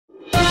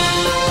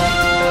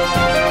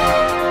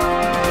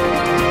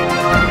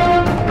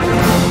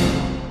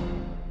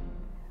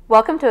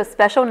Welcome to a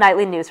special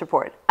nightly news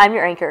report. I'm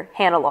your anchor,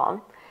 Hannah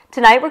Long.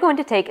 Tonight we're going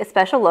to take a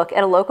special look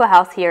at a local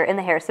house here in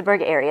the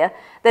Harrisonburg area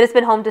that has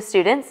been home to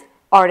students,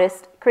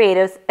 artists,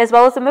 creatives, as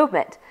well as a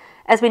movement,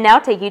 as we now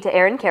take you to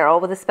Aaron Carroll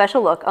with a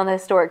special look on the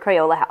historic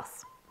Crayola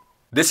House.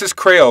 This is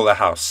Crayola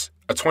House,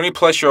 a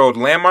 20-plus-year-old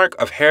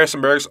landmark of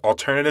Harrisonburg's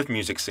alternative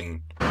music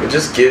scene. It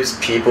just gives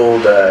people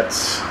that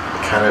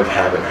kind of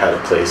haven't had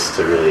a place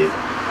to really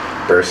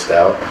burst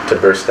out.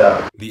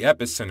 The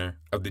epicenter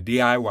of the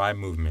DIY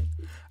movement.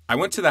 I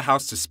went to the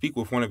house to speak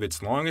with one of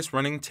its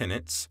longest-running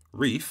tenants,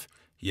 Reef,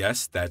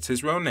 yes, that's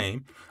his real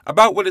name,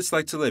 about what it's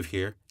like to live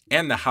here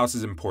and the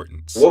house's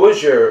importance. What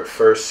was your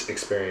first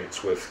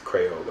experience with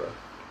Crayola?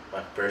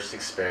 My first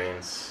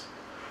experience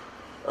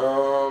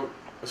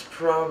was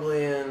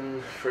probably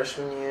in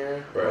freshman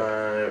year. Right.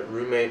 My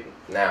roommate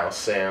now,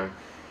 Sam,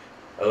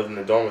 I lived in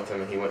the dorm with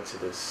him, and he went to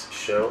this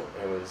show.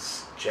 It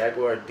was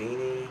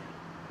Jaguardini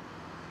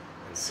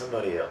and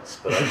somebody else,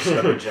 but I just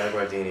remember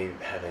Jaguardini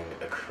having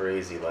a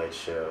crazy light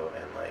show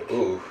and like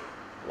Ooh.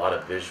 a lot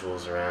of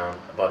visuals around.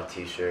 I bought a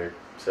t-shirt,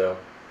 so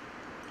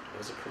it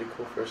was a pretty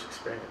cool first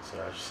experience,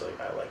 and I was just like,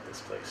 I like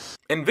this place.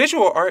 And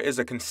visual art is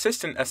a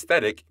consistent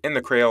aesthetic in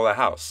the Crayola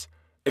house.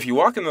 If you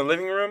walk in the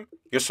living room,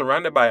 you're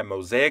surrounded by a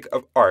mosaic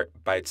of art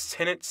by its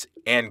tenants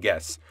and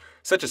guests,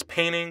 such as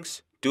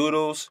paintings,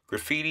 doodles,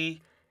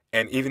 graffiti,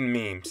 and even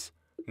memes.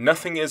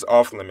 Nothing is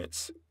off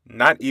limits,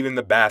 not even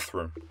the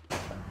bathroom.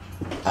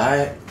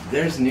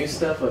 There's new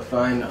stuff I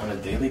find on a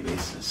daily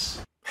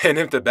basis. And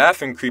if the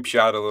bathroom creeps you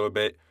out a little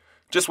bit,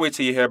 just wait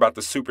till you hear about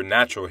the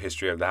supernatural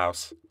history of the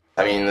house.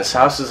 I mean, this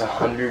house is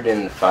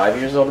 105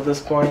 years old at this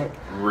point.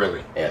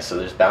 Really? Yeah, so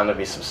there's bound to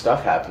be some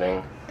stuff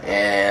happening.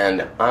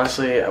 And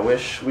honestly, I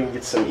wish we could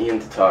get some Ian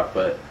to talk,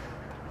 but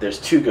there's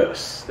two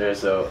ghosts.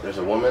 There's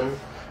a woman,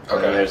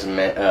 and then there's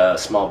a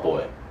small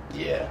boy.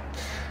 Yeah.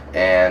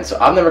 And so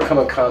I've never come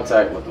in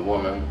contact with the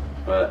woman,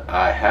 but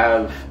I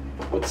have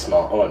with the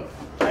small. Oh,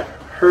 I've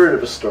heard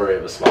of a story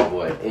of a small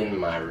boy in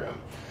my room.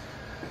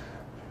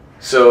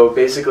 So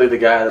basically, the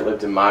guy that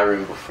lived in my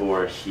room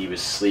before, he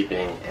was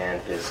sleeping, and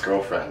his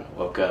girlfriend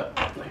woke up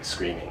like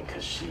screaming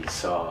because she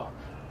saw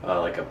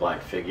like a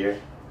black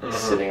figure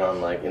sitting on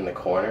like in the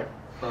corner,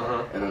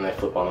 and then they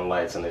flip on the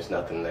lights and there's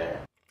nothing there.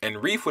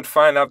 And Reef would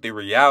find out the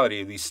reality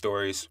of these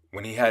stories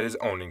when he had his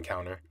own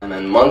encounter. And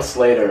then months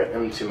later,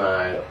 into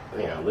my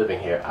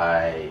living here,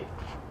 I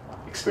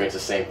experienced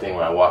the same thing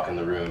when I walk in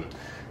the room,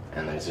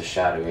 and there's a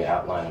shadowy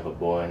outline of a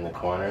boy in the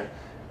corner,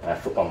 and I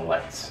flip on the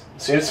lights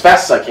as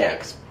fast as I can,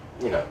 because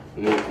no,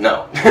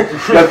 no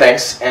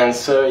thanks. And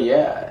so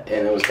yeah,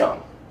 and it was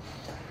dumb.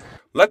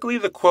 Luckily,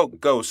 the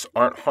quote ghosts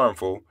aren't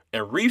harmful,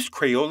 and Reef's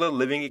Crayola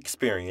living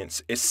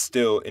experience is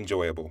still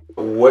enjoyable.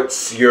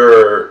 What's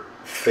your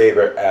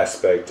favorite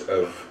aspect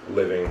of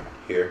living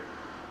here?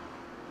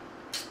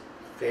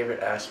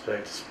 Favorite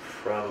aspect is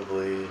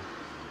probably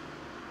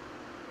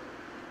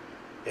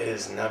it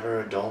is never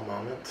a dull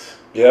moment.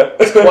 Yeah?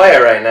 It's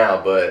quiet right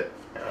now, but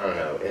I don't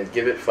know. And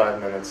give it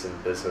 5 minutes in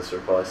business, or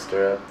probably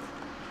stir up.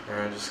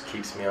 And it just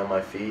keeps me on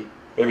my feet.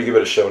 Maybe give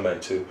it a show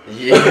night too.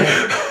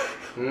 Yeah.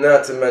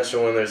 Not to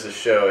mention when there's a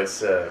show,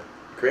 it's a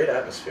great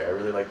atmosphere. I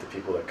really like the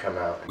people that come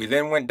out. We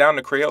then went down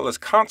to Crayola's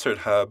concert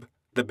hub,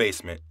 the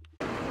basement.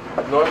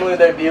 Normally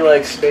there'd be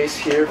like space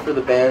here for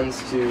the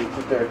bands to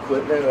put their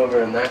equipment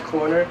over in that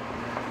corner.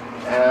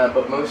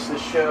 But most of the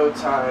show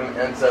time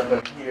ends up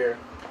in here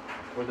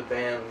where the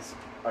bands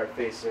are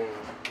facing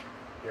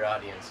your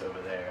audience over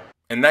there.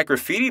 And that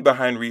graffiti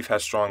behind Reef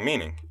has strong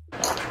meaning.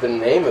 The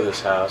name of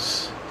this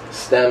house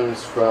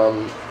stems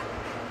from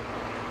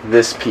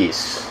this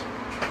piece.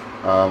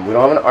 We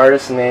don't have an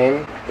artist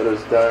name, but it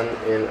was done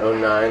in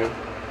 '09.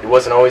 It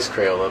wasn't always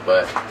Crayola,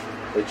 but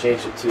they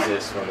changed it to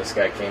this when this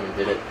guy came and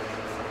did it.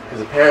 Because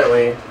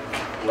apparently,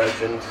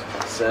 legend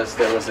says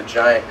there was a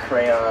giant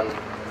crayon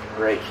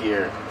right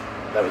here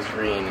that was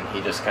green, and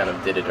he just kind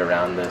of did it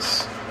around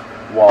this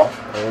wall,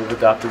 and we've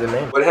adopted the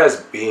name. What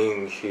has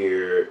being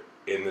here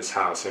in this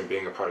house and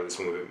being a part of this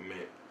movement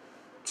meant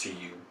to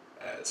you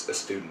as a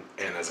student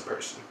and as a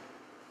person?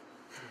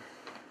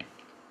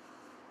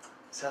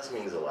 This house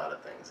means a lot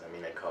of things. I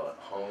mean, I call it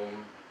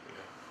home.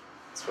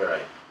 It's where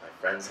my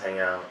friends hang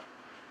out.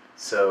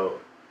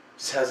 So,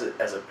 just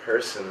as a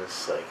person,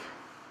 it's like,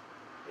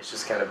 it's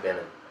just kind of been,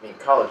 I mean,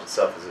 college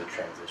itself is a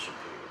transition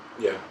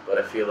period. Yeah. But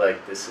I feel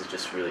like this has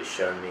just really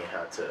shown me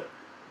how to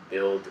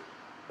build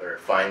or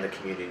find the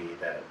community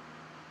that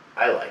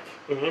I like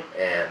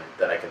and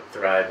that I can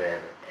thrive in.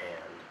 And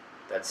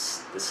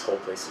this whole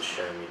place has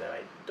shown me that I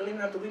don't even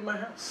have to leave my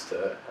house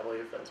to have all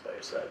your friends by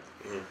your side.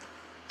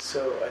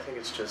 So I think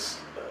it's just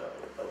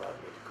allowed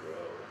me to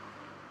grow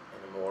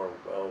in a more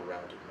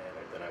well-rounded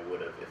manner than I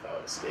would have if I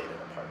would have stayed in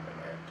an apartment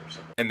or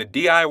something. And the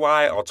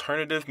DIY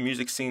alternative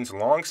music scene's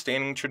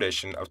long-standing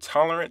tradition of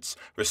tolerance,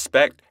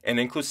 respect, and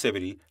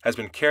inclusivity has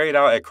been carried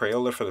out at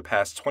Crayola for the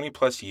past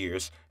 20-plus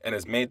years and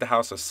has made the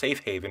house a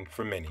safe haven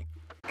for many.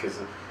 Because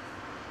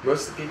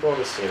most of the people on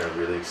the scene are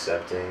really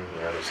accepting,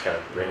 they're just kind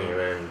of bringing you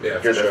in, Yeah, you're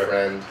for their sure.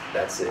 friend,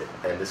 that's it,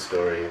 end of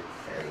story,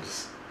 and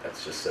just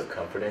that's just so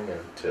comforting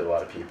and to a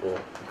lot of people,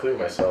 including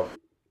myself.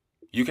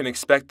 You can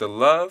expect the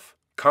love,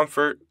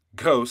 comfort,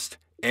 ghost,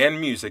 and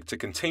music to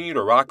continue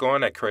to rock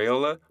on at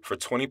Crayola for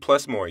 20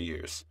 plus more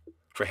years.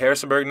 For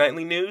Harrisonburg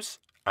Nightly News,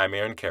 I'm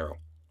Aaron Carroll.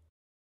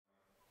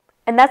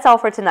 And that's all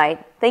for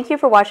tonight. Thank you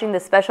for watching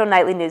this special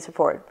nightly news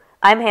report.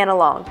 I'm Hannah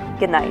Long.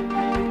 Good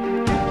night.